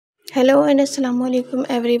Hello and assalamu alaikum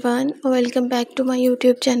everyone. Welcome back to my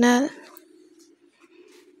YouTube channel.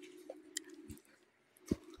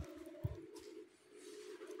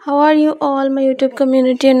 How are you all, my YouTube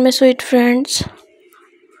community and my sweet friends?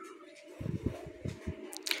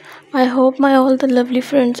 I hope my all the lovely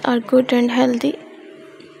friends are good and healthy.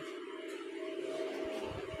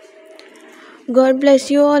 God bless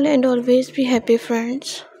you all and always be happy,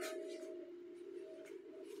 friends.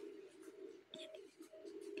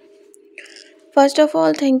 First of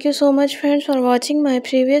all, thank you so much friends for watching my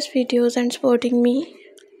previous videos and supporting me.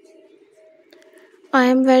 I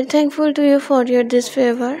am very thankful to you for your this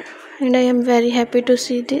favor and I am very happy to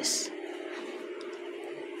see this.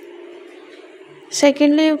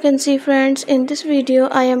 Secondly, you can see friends, in this video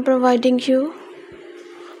I am providing you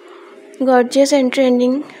gorgeous and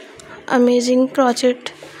trending amazing crochet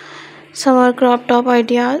summer crop top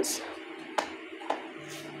ideas.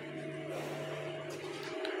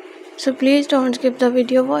 So please don't skip the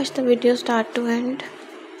video, watch the video start to end.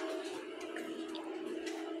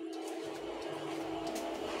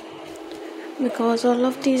 Because all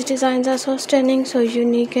of these designs are so stunning, so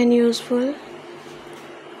unique and useful,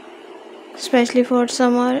 especially for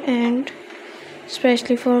summer and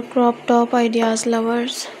especially for crop top ideas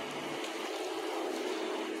lovers.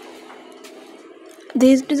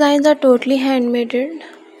 These designs are totally handmade.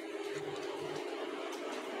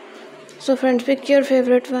 So friends, pick your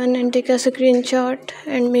favorite one and take a screenshot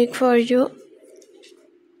and make for you.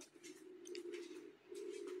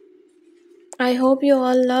 I hope you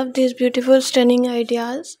all love these beautiful stunning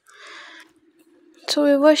ideas. So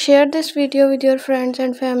we will share this video with your friends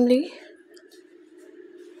and family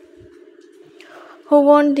who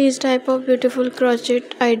want these type of beautiful crochet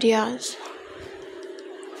ideas.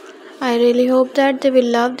 I really hope that they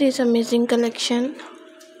will love this amazing collection.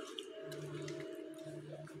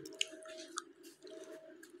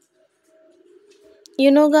 You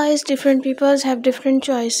know guys, different people have different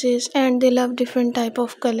choices and they love different type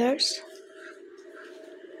of colors.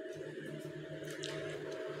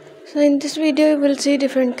 So in this video you will see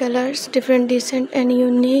different colors, different decent and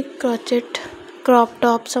unique crochet crop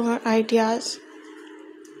top summer ideas.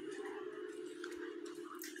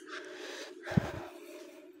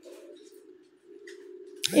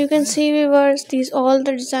 You can see viewers, all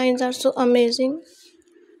the designs are so amazing.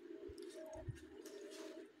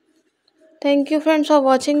 Thank you friends for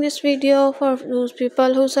watching this video. For those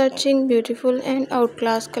people who searching beautiful and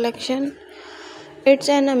outclass collection, it's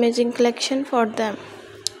an amazing collection for them.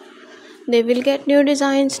 They will get new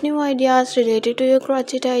designs, new ideas related to your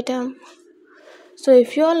crochet item. So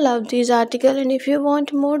if you all love these articles and if you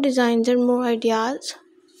want more designs and more ideas,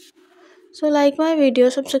 so like my video,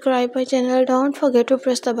 subscribe my channel, don't forget to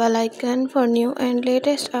press the bell icon for new and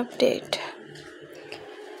latest update.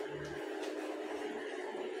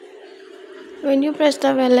 When you press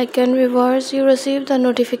the bell icon viewers, you receive the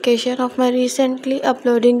notification of my recently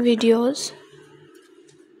uploading videos.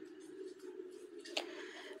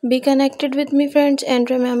 Be connected with me friends and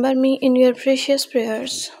remember me in your precious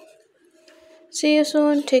prayers. See you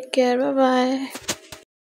soon. Take care. Bye bye.